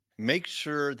Make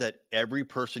sure that every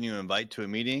person you invite to a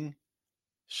meeting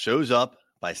shows up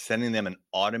by sending them an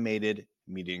automated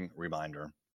meeting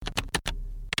reminder.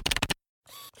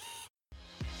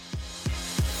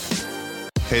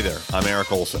 Hey there, I'm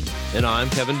Eric Olson. And I'm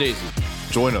Kevin Daisy.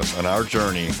 Join us on our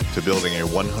journey to building a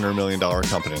 $100 million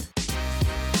company.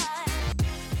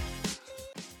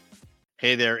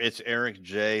 Hey there, it's Eric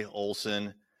J.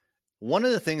 Olson. One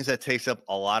of the things that takes up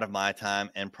a lot of my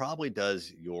time and probably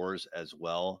does yours as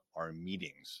well are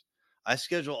meetings. I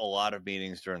schedule a lot of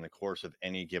meetings during the course of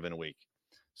any given week.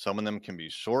 Some of them can be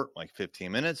short, like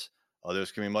 15 minutes.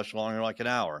 Others can be much longer, like an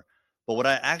hour. But what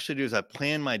I actually do is I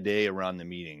plan my day around the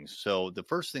meetings. So the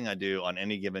first thing I do on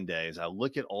any given day is I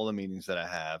look at all the meetings that I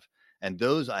have, and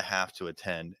those I have to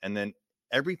attend. And then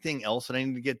everything else that I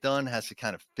need to get done has to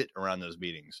kind of fit around those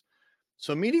meetings.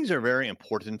 So meetings are very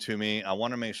important to me. I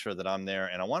want to make sure that I'm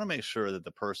there, and I want to make sure that the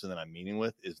person that I'm meeting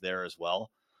with is there as well.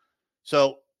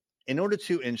 So in order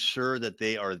to ensure that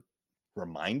they are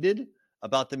reminded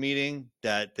about the meeting,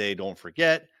 that they don't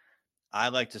forget, I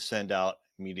like to send out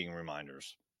meeting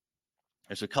reminders.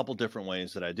 There's a couple different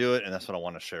ways that I do it, and that's what I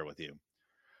want to share with you.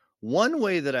 One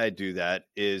way that I do that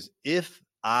is if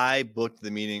I booked the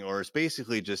meeting, or it's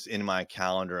basically just in my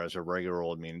calendar as a regular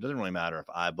old meeting. It doesn't really matter if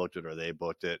I booked it or they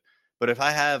booked it. But if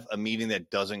I have a meeting that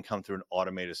doesn't come through an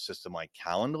automated system like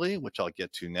Calendly, which I'll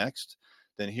get to next,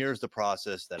 then here's the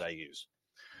process that I use.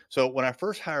 So when I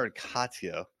first hired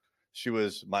Katya, she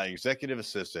was my executive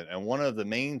assistant. And one of the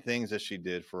main things that she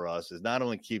did for us is not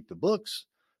only keep the books,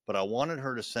 but I wanted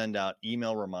her to send out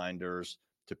email reminders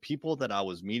to people that I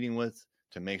was meeting with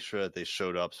to make sure that they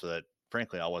showed up so that,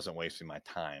 frankly, I wasn't wasting my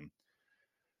time.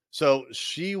 So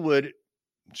she would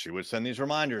send these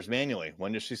reminders manually.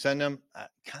 When does she send them?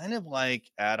 Kind of like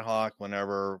ad hoc,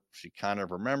 whenever she kind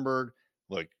of remembered.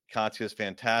 Look, Katya is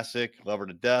fantastic, love her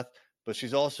to death, but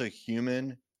she's also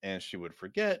human and she would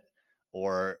forget.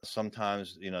 Or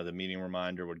sometimes, the meeting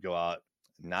reminder would go out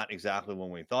not exactly when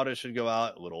we thought it should go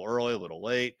out, a little early, a little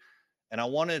late. And I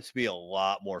wanted it to be a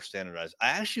lot more standardized. I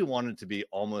actually wanted it to be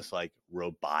almost like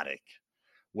robotic,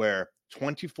 where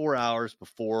 24 hours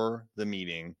before the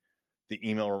meeting, the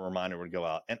email reminder would go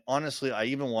out. And honestly, I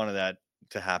even wanted that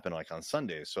to happen like on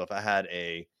Sundays. So if I had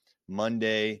a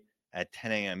Monday at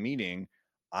 10 a.m. meeting,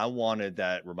 I wanted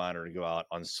that reminder to go out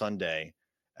on Sunday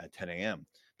at 10 a.m.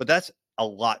 But that's a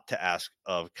lot to ask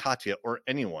of Katya or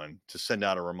anyone to send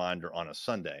out a reminder on a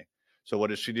Sunday. So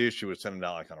what did she do? She would send it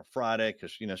out like on a Friday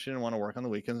because, she didn't want to work on the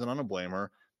weekends, and I don't blame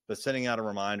her. But sending out a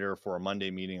reminder for a Monday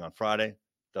meeting on Friday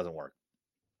doesn't work.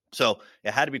 So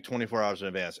it had to be 24 hours in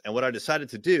advance. And what I decided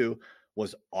to do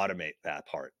was automate that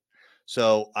part.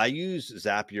 So I use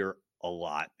Zapier a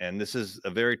lot, and this is a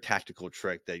very tactical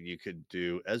trick that you could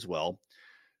do as well.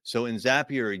 So in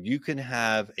Zapier, you can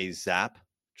have a Zap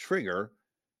trigger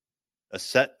a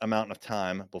set amount of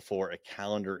time before a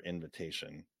calendar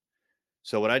invitation.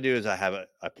 So what I do is I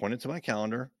point it to my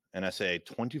calendar and I say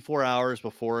 24 hours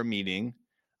before a meeting,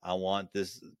 I want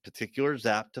this particular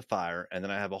Zap to fire. And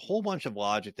then I have a whole bunch of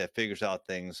logic that figures out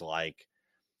things like,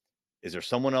 is there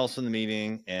someone else in the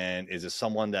meeting? And is it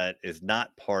someone that is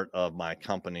not part of my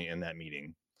company in that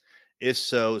meeting? If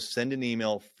so, send an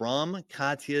email from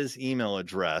Katya's email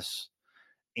address.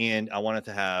 And I want it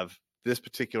to have this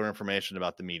particular information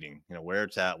about the meeting, where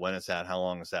it's at, when it's at, how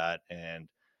long it's at, and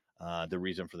the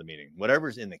reason for the meeting,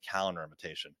 whatever's in the calendar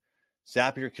invitation.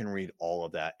 Zapier can read all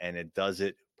of that, and it does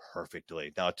it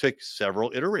perfectly. Now, it took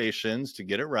several iterations to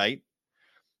get it right.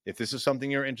 If this is something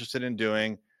you're interested in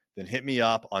doing, then hit me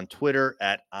up on Twitter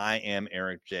at I am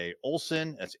Eric J.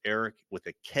 Olson. That's Eric with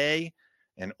a K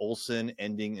and Olson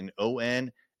ending in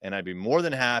O-N. And I'd be more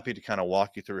than happy to kind of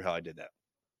walk you through how I did that.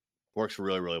 Works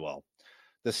really, really well.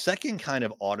 The second kind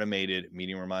of automated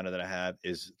meeting reminder that I have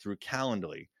is through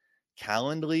Calendly.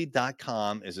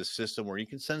 Calendly.com is a system where you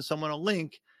can send someone a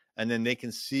link and then they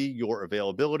can see your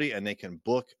availability and they can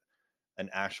book an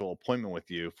actual appointment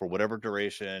with you for whatever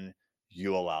duration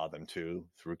you allow them to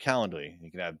through Calendly. You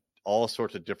can have all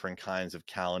sorts of different kinds of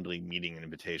Calendly meeting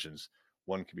invitations.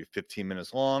 One could be 15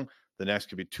 minutes long. The next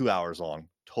could be 2 hours long.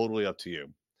 Totally up to you.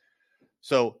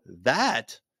 So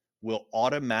that will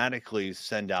automatically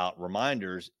send out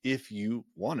reminders if you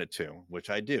want it to, which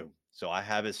I do. So I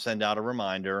have it send out a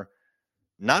reminder,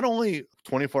 not only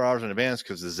 24 hours in advance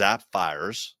because the Zap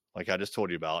fires, like I just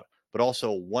told you about, but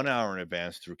also 1 hour in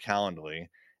advance through Calendly.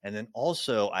 And then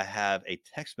also I have a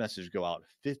text message go out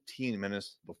 15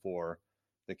 minutes before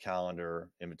the calendar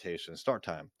invitation start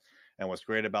time. And what's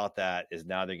great about that is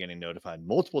now they're getting notified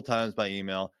multiple times by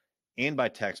email and by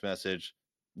text message.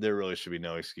 There really should be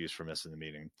no excuse for missing the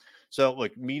meeting. So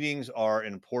look, meetings are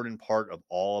an important part of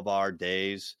all of our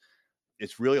days.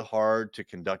 it's really hard to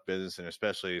conduct business, and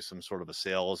especially some sort of a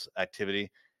sales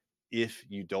activity, if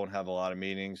you don't have a lot of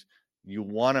meetings. You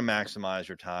want to maximize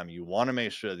your time. You want to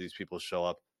make sure that these people show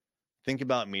up. Think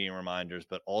about meeting reminders,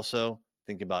 but also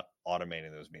think about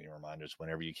automating those meeting reminders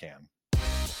whenever you can.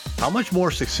 How much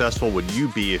more successful would you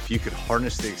be if you could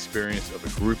harness the experience of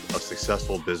a group of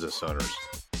successful business owners?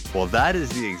 Well, that is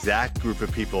the exact group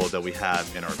of people that we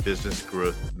have in our Business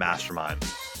Growth Mastermind.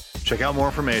 Check out more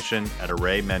information at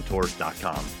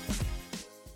arraymentors.com.